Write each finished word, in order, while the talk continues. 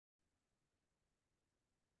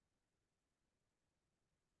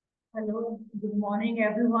Hello, good morning,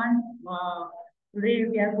 everyone. Today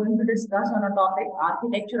we are going to discuss on a topic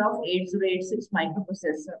architecture of 8086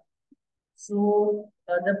 microprocessor.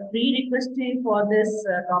 The prerequisite for this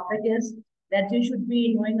topic is that you should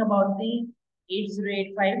be knowing about the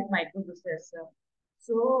 8085 microprocessor.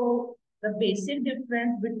 So, the basic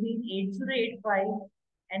difference between 8085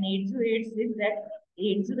 and 8086 is that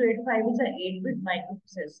 8085 is an 8-bit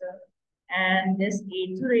microprocessor and this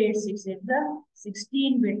 8086 is the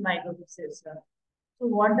 16-bit microprocessor. So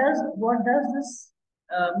what does this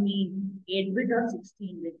mean? 8-bit or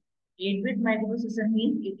 16-bit? 8-bit microprocessor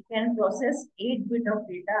means it can process 8-bit of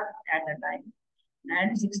data at a time,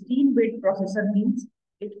 and 16-bit processor means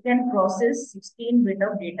it can process 16-bit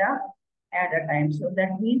of data at a time. So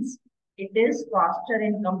that means it is faster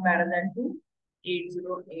in comparison to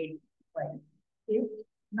 8085. Okay.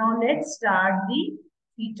 Now let's start the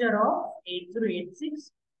feature of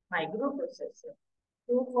 8086 microprocessor.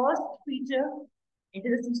 So first feature, it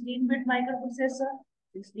is a 16-bit microprocessor.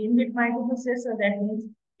 16-bit microprocessor, that means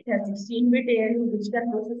it has 16-bit ALU which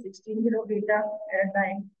can process 16-bit of data at a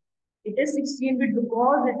time. It is 16-bit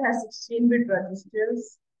because it has 16-bit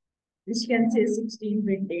registers which can say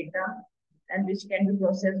 16-bit data and which can be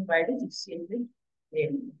processed by the 16-bit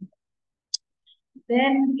ALU.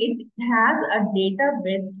 Then it has a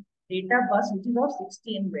data bus which is of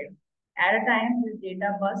 16-bit. At a time, this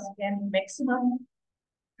data bus can maximum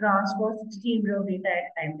transfer 16-bit of data at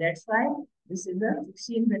a time. That's why this is a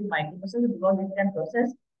 16-bit microprocessor, because it can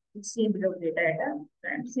process 16-bit of data at a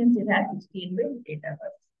time since it has 16-bit data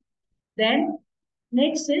bus. Then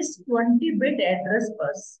next is 20-bit address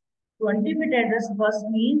bus. 20-bit address bus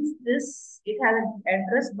means it has an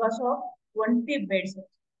address bus of 20 bits.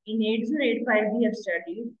 In 8085 we have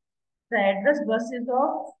studied the address bus is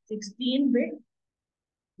of 16-bit,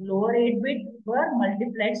 lower 8-bit were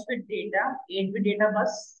multiplexed with data. 8-bit data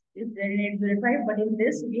bus is there in 8085, but in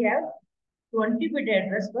this we have 20-bit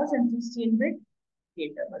address bus and 16-bit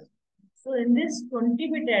data bus. So in this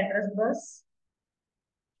 20-bit address bus,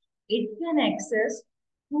 it can access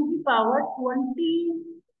to the power 20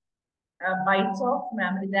 bytes of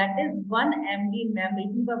memory. That is 1 MB memory.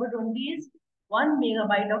 2 power 20 is 1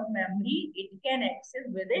 megabyte of memory. It can access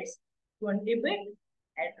with its 20-bit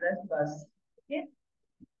address bus. Okay.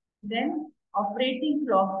 Then operating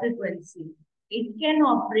clock frequency. It can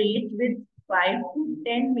operate with 5 to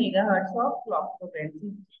 10 megahertz of clock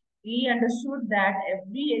frequency. We understood that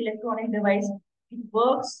every electronic device, it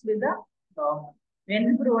works with a clock. When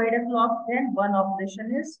we provide a clock, then one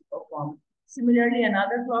operation is performed. Similarly,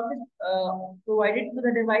 another clock is provided to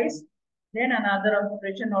the device, then another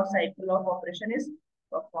operation or cycle of operation is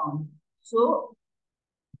performed. So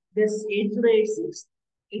this 8086,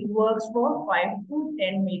 it works for 5 to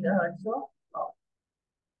 10 megahertz of clock.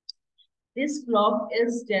 This clock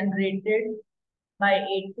is generated by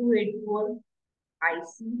 8284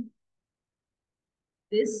 IC.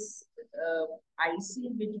 This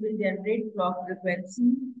IC which will generate clock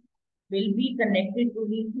frequency will be connected to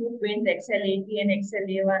the two pins XL80 and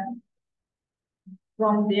XLA1.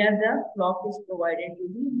 From there, the clock is provided to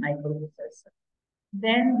the microprocessor.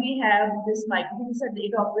 Then we have this microprocessor,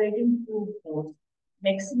 it operates in two modes,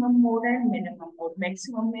 maximum mode and minimum mode.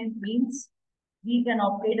 Maximum means we can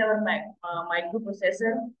operate our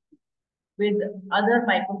microprocessor with other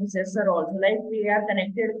microprocessor also. Like we are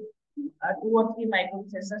connected 2 or 3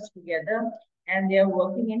 microprocessors together and they are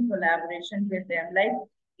working in collaboration with them. Like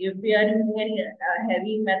if we are using any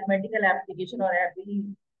heavy mathematical application or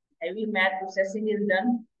heavy math processing is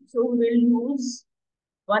done, so we will use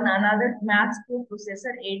one another math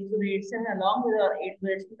processor 8087 along with our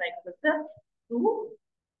 8086 microprocessor to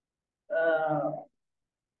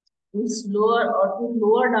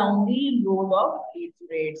lower down the load of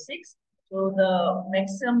 8086. So the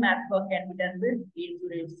maximum math work can be done with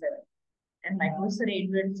 8087. And microprocessor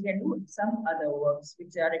 8086 can do some other works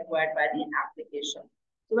which are required by the application.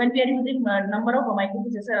 So when we are using a number of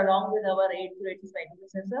microprocessor along with our 8086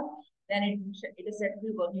 microprocessor, then it is said to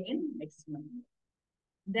be working in maximum.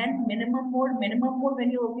 Then minimum mode,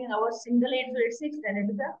 when you're working our single 8086, then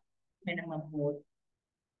it is a minimum mode.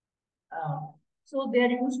 So they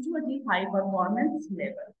are used to achieve high performance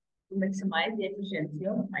level to maximize the efficiency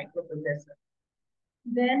of microprocessor.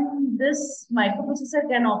 Then this microprocessor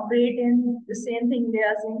can operate in the same thing they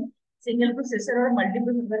are saying, single processor or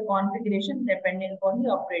multi-processor configuration depending upon the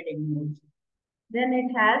operating mode. Then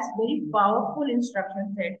it has very powerful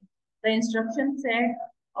instruction set. The instruction set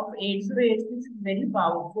of 8086 is very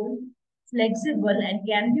powerful, flexible, and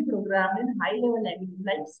can be programmed in high-level language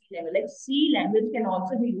like C level. Like C language can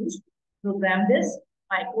also be used to program this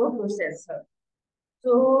microprocessor.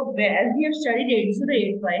 So as we have studied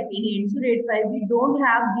 8085, in 8085 we don't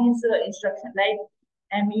have these instructions like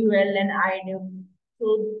MUL and IDIV. So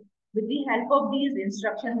with the help of these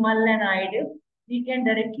instructions MUL and IDIV, we can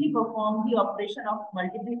directly perform the operation of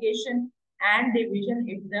multiplication and division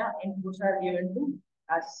if the inputs are given to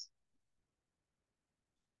us.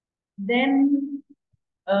 Then,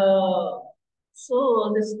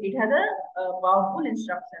 so this it has a powerful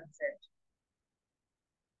instruction set.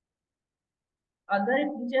 Other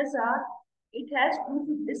features are it has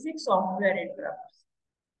 256 software interrupts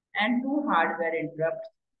and 2 hardware interrupts.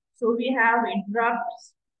 So we have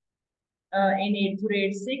interrupts in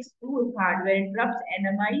 8086, 2 hardware interrupts,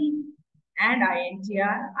 NMI and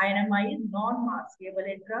INTR. INMI is non-maskable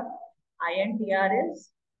interrupt. INTR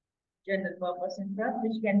is general purpose interrupt,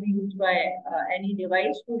 which can be used by any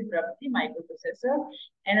device to interrupt the microprocessor.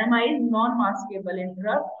 NMI is non-maskable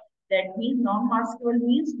interrupt. That means non-maskable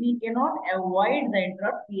means we cannot avoid the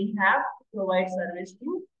interrupt. We have to provide service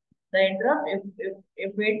to the interrupt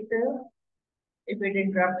if it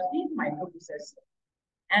interrupts the microprocessor.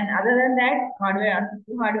 And other than that,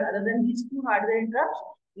 other than these 2 hardware interrupts,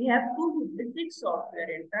 we have 256 software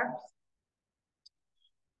interrupts.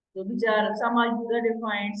 So which are some are user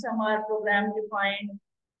defined, some are program defined,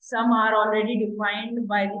 some are already defined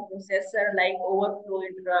by the processor like overflow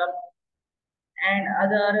interrupt, and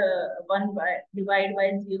other one by divide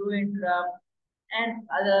by zero interrupt, and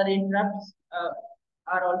other interrupts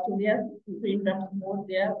are also there. 2 interrupts more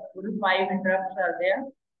there. Total 5 interrupts are there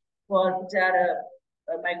for which are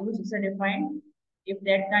microprocessor defined. If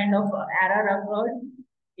that kind of error occurs,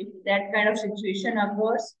 if that kind of situation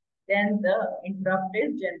occurs, then the interrupt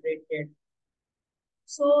is generated.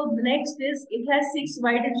 So the next is it has 6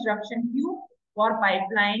 byte instruction queue for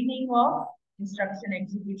pipelining of instruction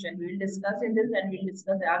execution. We will discuss in this when we will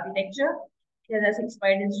discuss the architecture. It has a 6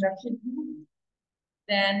 byte instruction queue.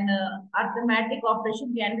 Then arithmetic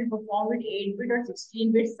operation can be performed with 8-bit or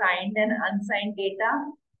 16-bit signed and unsigned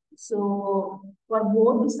data. So for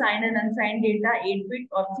both the signed and unsigned data, 8-bit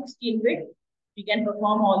or 16-bit, we can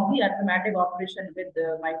perform all the arithmetic operation with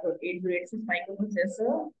the 8-bit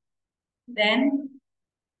microprocessor. Then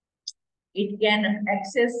it can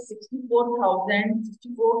access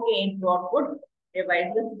 64K input output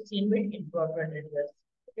device with 16-bit input output address.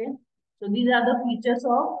 Okay, so these are the features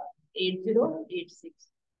of 8086.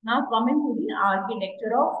 Now coming to the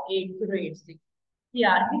architecture of 8086. The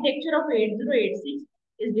architecture of 8086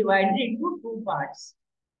 is divided into 2 parts.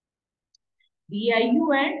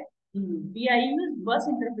 BIU and EU. BIU is bus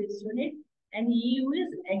interface unit and EU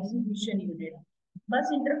is execution unit. Bus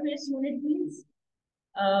interface unit means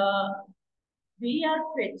we are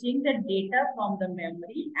fetching the data from the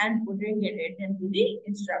memory and putting it into the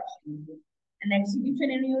instruction unit. An execution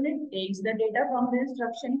unit takes the data from the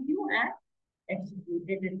instruction queue and execute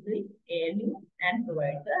it into the ALU and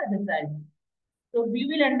provide the result. So we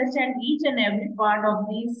will understand each and every part of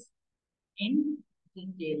these in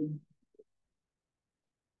detail.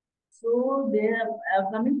 So there,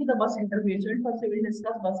 coming to the bus interface unit, first we will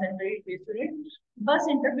discuss bus interface unit. Bus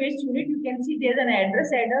interface unit, you can see there's an address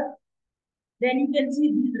header. Then you can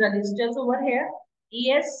see these registers over here.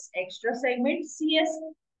 ES extra segment, CS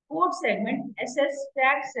code segment, SS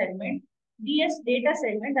stack segment, DS data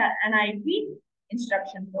segment, and IP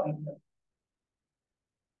instruction pointer.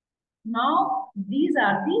 Now, these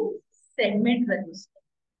are the segment registers.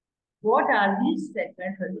 What are these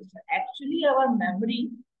segment registers? Actually, our memory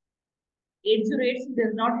 8086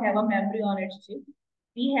 does not have a memory on its chip.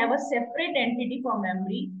 We have a separate entity for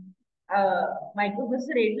memory.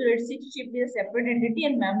 Microprocessor 8086 chip is a separate entity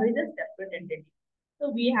and memory is a separate entity. So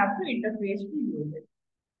we have to interface to use it.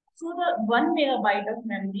 So the 1 megabyte of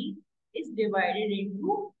memory is divided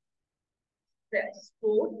into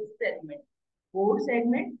 4 segments. Code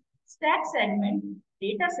segment, stack segment,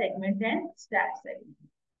 data segment, and stack segment.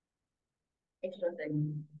 Extra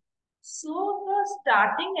segment. So the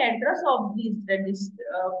starting address of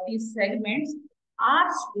these segments are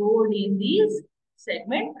stored in these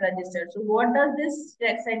segment register. So what does this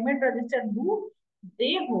segment register do?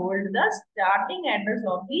 They hold the starting address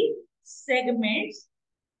of the segments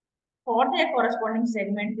for their corresponding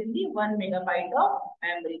segments in the 1 megabyte of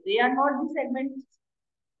memory. They are not the segments.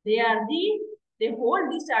 They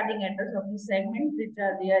hold the starting address of the segments which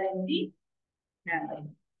are there in the memory.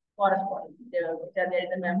 Corresponding, which are there in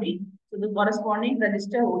the memory. So the corresponding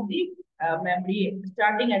register holds the memory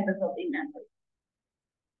starting address of the memory.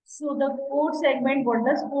 So the code segment, what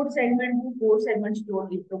does code segment do? Code segment store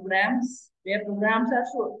the programs, where programs are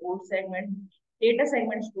stored, code segment. Data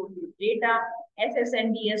segment store the data.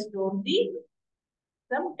 SSNDS store the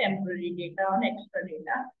some temporary data on extra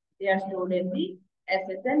data. They are stored in the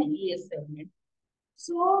SS and ES segment.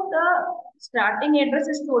 So the starting address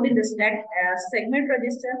is stored in the segment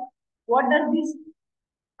register. What does this?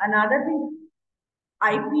 Another thing,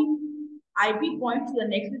 IP points to the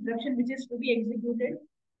next instruction which is to be executed.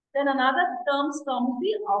 Then another terms comes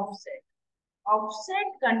the offset. Offset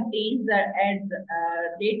contains the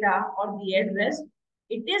data or the address.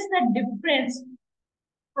 It is the difference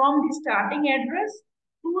from the starting address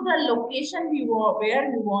to the location where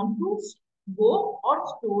we want to go or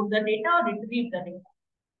store the data or retrieve the data.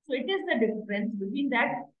 So it is the difference between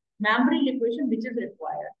that memory location which is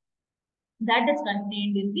required. That is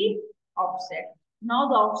contained in the offset. Now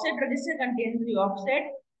the offset register contains the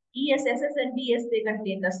offset. ESSS and DS, they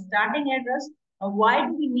contain the starting address. Why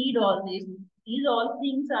do we need all these? These all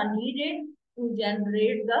things are needed to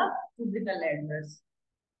generate the physical address.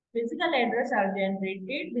 Physical address are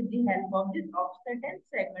generated with the help of this offset and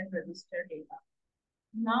segment register data.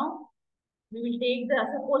 Now we will take the,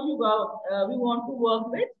 suppose we want to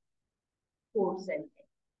work with code segment.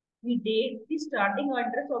 We take the starting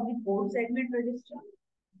address of the code segment register,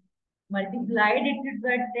 multiplied it with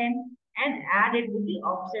 10 and add it with the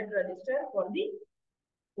offset register for the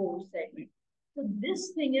code segment. So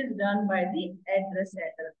this thing is done by the address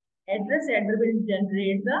adder. Address adder will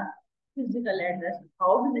generate the physical address.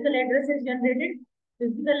 How physical address is generated?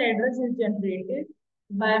 Physical address is generated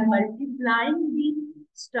by multiplying the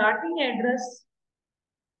starting address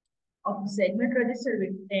of the segment register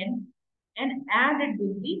with 10 and add it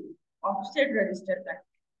with the offset register content.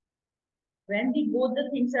 When both the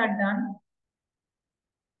things are done,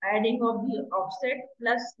 adding of the offset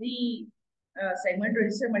plus the segment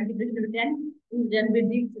register multiplication with 10 is done with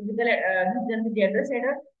the physical done with the address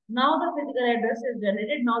header. Now the physical address is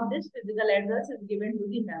generated. Now this physical address is given to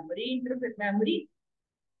the memory, interface memory.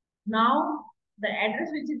 Now the address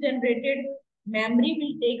which is generated, memory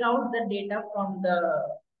will take out the data from the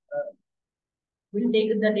will take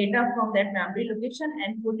the data from that memory location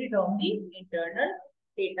and put it on the internal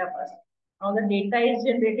data bus. Now the data is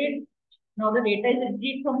generated. Now the data is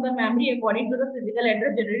retrieved from the memory according to the physical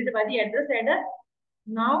address generated by the address header.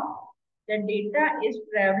 Now the data is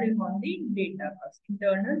traveling on the data bus,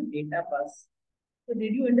 internal data bus. So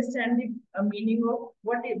did you understand the meaning of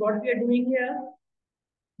what we are doing here?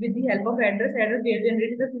 With the help of address header, we are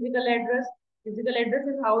generating the physical address. Physical address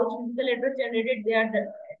is how physical address generated. They are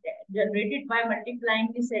generated by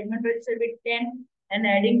multiplying the segment register with 10 and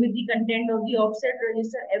adding with the content of the offset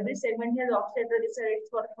register. Every segment has offset register, its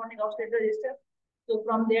corresponding offset register. So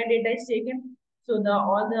from there data is taken. So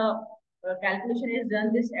all the calculation is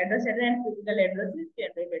done. This address header and physical address is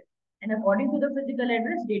generated. And according to the physical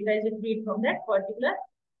address, data is retrieved from that particular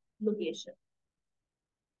location.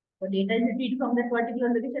 So data is retrieved from that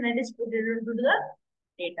particular location and is put into the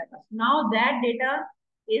data bus. Now that data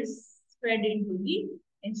is fed into the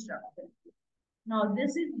instruction. Now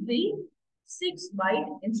this is the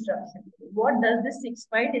 6-byte instruction. What does the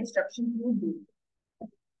 6-byte instruction queue do?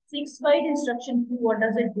 6-byte instruction queue, what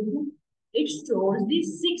does it do? It stores the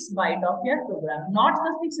 6-byte of your program, not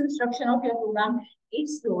the 6 instruction of your program. It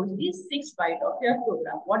stores the 6-byte of your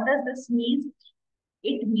program. What does this mean?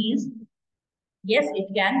 It means, yes,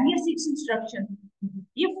 it can be a 6 instruction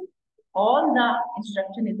if all the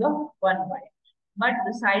instruction is of 1 byte. But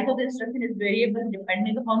the size of the instruction is variable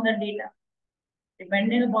depending upon the data,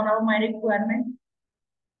 depending upon my requirement.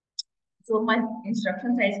 So my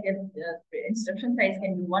instruction size can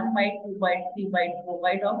be 1 byte, 2 byte, 3 byte, 4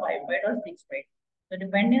 byte, or 5 byte, or 6 byte. So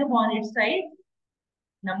depending upon its size,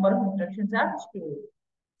 number of instructions are stored.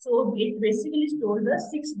 So it basically stores the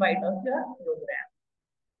 6-byte of your program.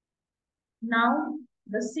 Now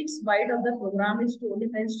the 6-byte of the program is stored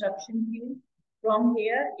in the instruction queue. From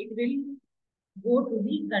here, it will go to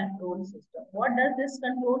the control system. What does this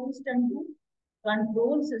control system do?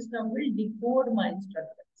 Control system will decode my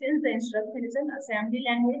instruction. Since the instruction is an assembly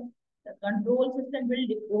language, the control system will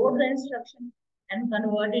decode the instruction and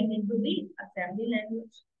convert it into the assembly language.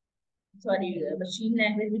 Sorry, machine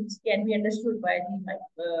language, which can be understood by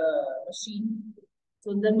the machine.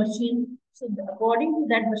 So the machine, according to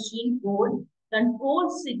that machine code, control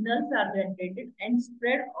signals are generated and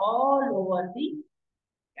spread all over the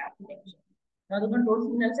architecture. Now the control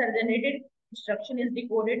signals are generated, instruction is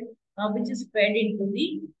decoded, which is fed into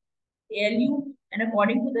the ALU, and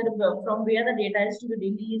according to the from where the data is to be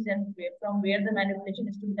released and from where the manipulation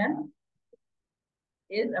is to be done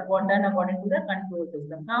is done according to the control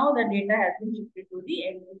system. Now the data has been shifted to the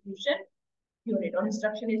execution unit, or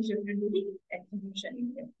instruction is shifted to the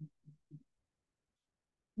execution unit.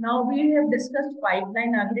 Now we have discussed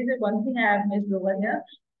pipeline. There is one thing I have missed over here.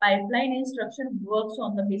 Pipeline instruction works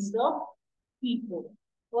on the basis of FIFO.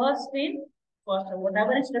 First in first.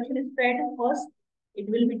 Whatever instruction is fed first, it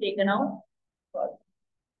will be taken out first.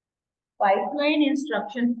 Pipeline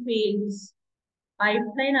instruction fails.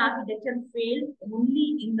 Pipeline architecture fails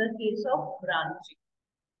only in the case of branching.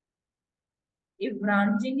 If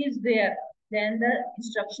branching is there, then the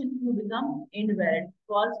instruction will become invalid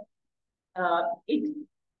because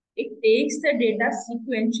it takes the data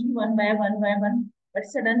sequentially one by one, but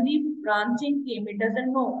suddenly branching came. It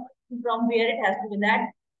doesn't know from where it has to be.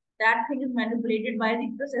 That thing is manipulated by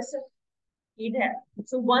the processor. It has,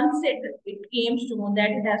 so once it came to know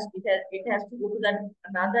that it has to go to that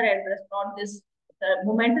another address, not this.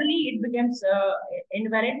 Momentarily it becomes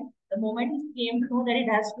invalid. The moment it came to know that it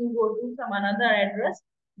has to go to some another address,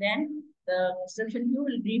 then the instruction queue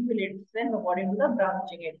will refill itself according to the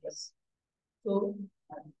branching address. So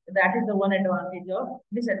that is the one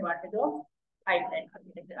disadvantage of pipeline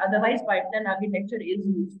architecture. Otherwise, pipeline architecture is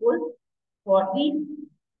useful for the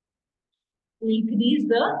to increase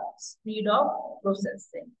the speed of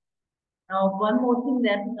processing. Now, one more thing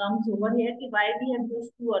that comes over here, why we have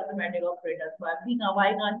used two arithmetic operators?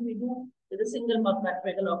 Why can't we do with a single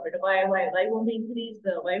mathematical operator? Why won't we increase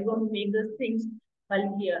why won't we make the things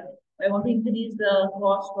bulkier? Why won't we increase the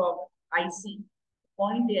cost of IC?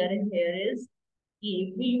 Point here is,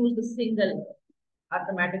 if we use the single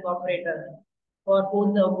arithmetic operator for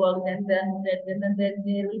both the work, then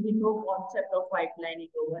there will be no concept of pipelining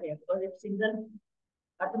over here, because if single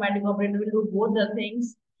arithmetic operator will do both the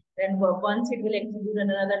things, then once it will execute,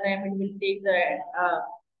 another time it will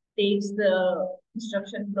takes the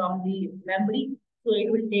instruction from the memory, so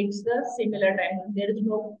it will takes the similar time. There is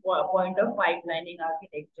no point of pipelining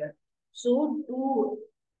architecture. So to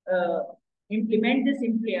implement this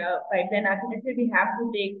pipeline architecture, we have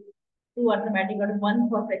to take two arithmetic, or one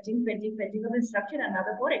for fetching of instruction,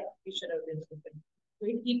 another for execution of the instruction. So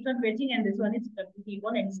it keeps on fetching, and this one is to keep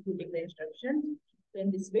on executing the instructions. So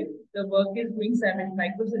in this way, the work is doing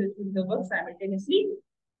microprocessor is doing the work simultaneously,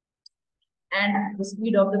 and the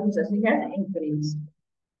speed of the processing has increased.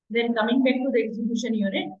 Then coming back to the execution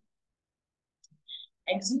unit.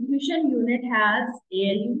 Execution unit has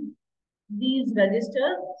ALU, these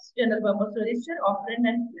registers, general purpose register, operand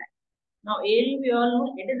and flag. Now ALU, we all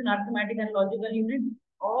know, it is an arithmetic and logical unit.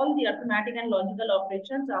 All the arithmetic and logical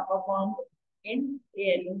operations are performed in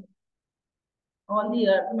ALU. All the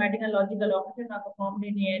arithmetic and logical operations are performed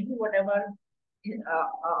in ALU. Whatever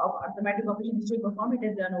arithmetic operation is to perform, it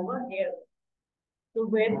is done over here. So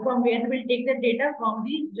from where we'll take the data? From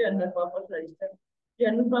the general purpose register.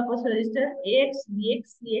 General purpose register AX,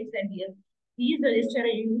 BX, CX, and DS. These registers are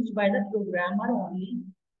used by the programmer only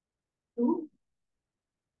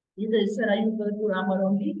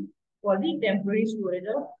for the temporary storage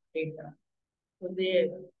of data. So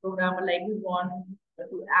the programmer, like, you want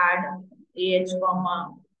to add AH,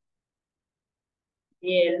 comma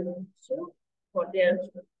AL. So for their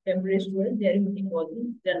temporary storage, they are using for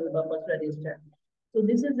the general purpose register. So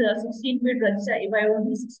this is a 16-bit register. If I want to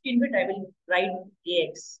use 16-bit, I will write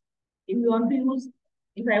AX. If I want to use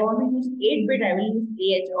 8-bit, I will use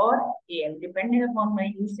AH or AL. Depending upon my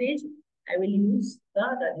usage, I will use the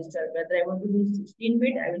register. Whether I want to use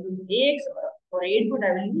 16-bit, I will use AX, or for 8-bit,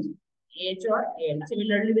 I will use AH or AL.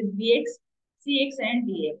 Similarly with BX, CX, and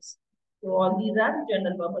DX. So all these are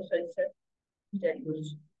general purpose registers which are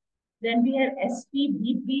used. Then we have SP,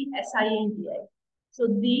 BP, SI, and DI. So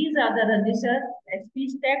these are the registers. SP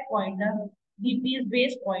stack pointer, BP is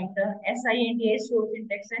base pointer, SI and DI source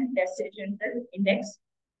index and destination index.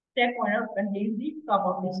 Stack pointer contains the top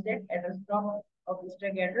of the stack address, top of the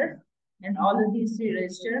stack address, and all of these three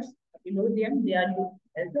registers below them, they are used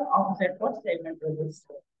as the offset for segment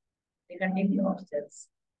register. They contain the offsets.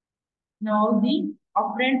 Now the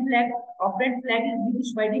operand flag is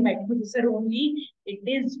used by the microprocessor only. We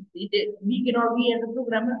as a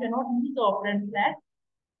programmer cannot use the operand flag.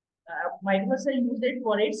 Microprocessor use it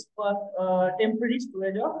for its temporary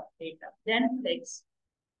storage of data. Then flex.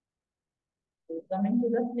 So coming to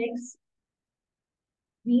the flex,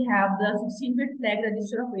 we have the 16-bit flag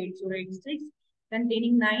register of 8086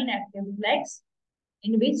 containing 9 active flags,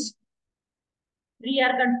 in which 3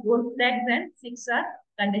 are control flags and 6 are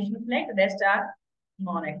conditional flags. Rest are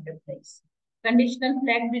non-active flags. Conditional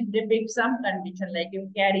flag which depicts some condition, like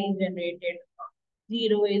if carry is generated,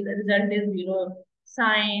 result is 0,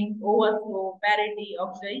 sign, overflow, parity,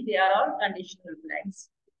 auxiliary, they are all conditional flags.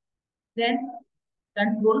 Then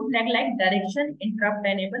control flag like direction, interrupt,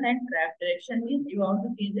 enable, and trap. Direction means you want to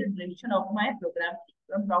change the direction of my program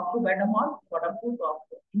from top to bottom or bottom to top.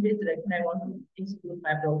 In this direction, I want to execute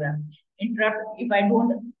my program. Interrupt, if I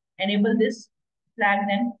don't enable this flag,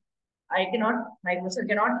 then microprocessor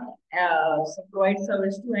cannot provide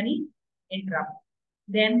service to any interrupt.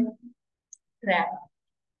 Then trap.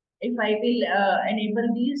 If I will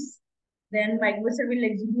enable these, then microprocessor will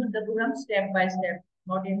execute the program step by step,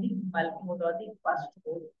 not in the bulk mode or the fast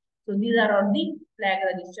mode. So these are on the flag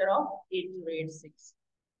register of 8086.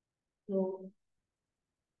 So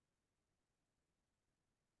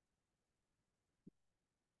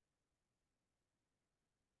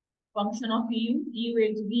function of EU,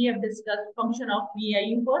 we have discussed function of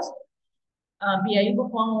BIU first. BIU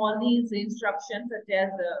perform all these instructions such as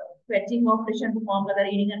fetching operation performed by the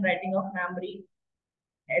reading and writing of memory,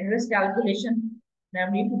 address calculation,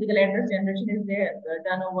 memory physical address generation is there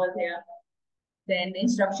done over there. Then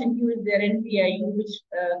instruction queue is there in BIU, which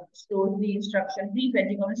stores the instruction.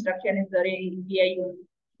 Pre-fetching of instruction is there in BIU.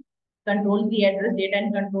 Control the address data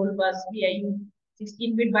and control bus BIU.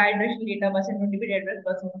 16-bit bidirectional data bus and 20-bit address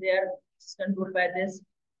bus is there. It's controlled by this.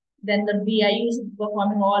 Then the BIU is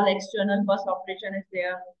performing all external bus operation is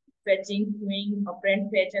there. Fetching, queuing,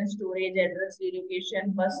 operand fetch and storage, address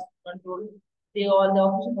relocation, bus control. They all the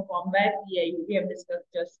operation performed by BIU. We have discussed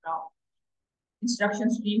just now.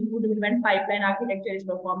 Instruction stream queue development pipeline architecture is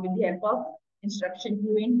performed with the help of instruction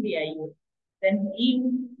queue in BIU. Then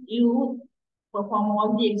EU perform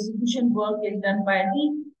all the execution work is done by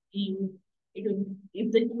the EU.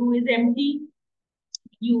 If the queue is empty,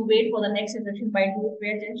 you wait for the next instruction by to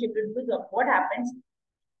fetch and shift it to what happens.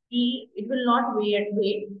 It will not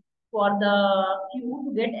wait for the queue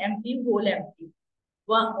to get empty, whole empty.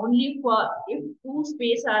 Only for if two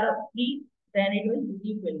spaces are free, then it will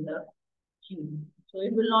refill the queue. So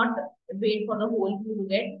it will not wait for the whole queue to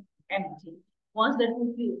get empty. Once the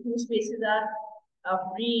two spaces are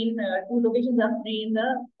free in two locations are free in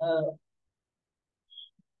the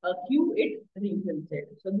queue, it refills it.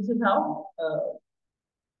 So this is how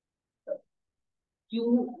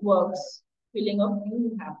queue works. Filling of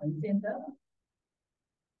queue happens in the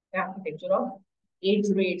architecture of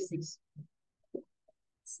 8086.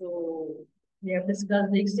 So we have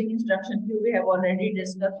discussed the existing instruction queue. We have already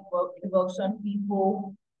discussed it works on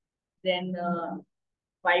P4. Then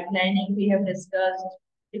pipelining we have discussed.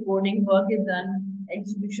 Decoding work is done.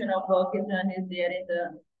 Execution of work is done is there in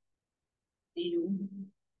the EU.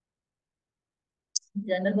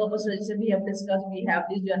 General purpose register we have discussed. We have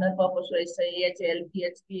this general purpose register AHL,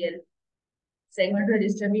 PHPL. Segment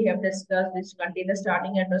register we have discussed, which contain the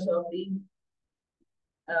starting address of the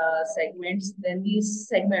segments. Then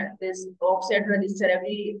this offset register,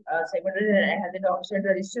 every segment has an offset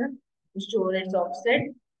register to store its offset.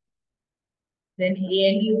 Then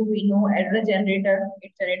ALU, we know address generator,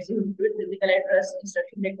 it's an execute with physical address.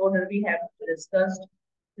 Instruction decoder we have discussed.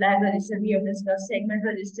 Flag register we have discussed. Segment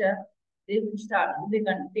register, they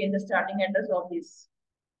contain the starting address of this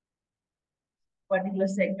particular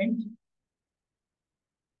segment.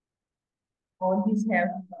 All these have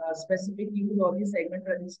specific use, all these segment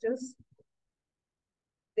registers.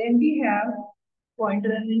 Then we have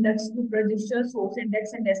pointer and index group register, source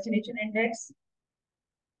index and destination index.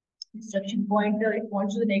 Instruction pointer, it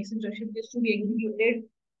points to the next instruction which is to be executed.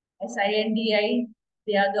 SI and DI,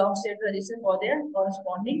 they are the offset register for their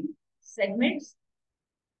corresponding segments.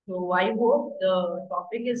 So I hope the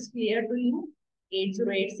topic is clear to you.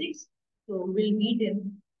 8086. So we'll meet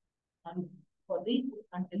in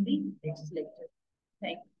until the next lecture.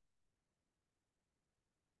 Thank you.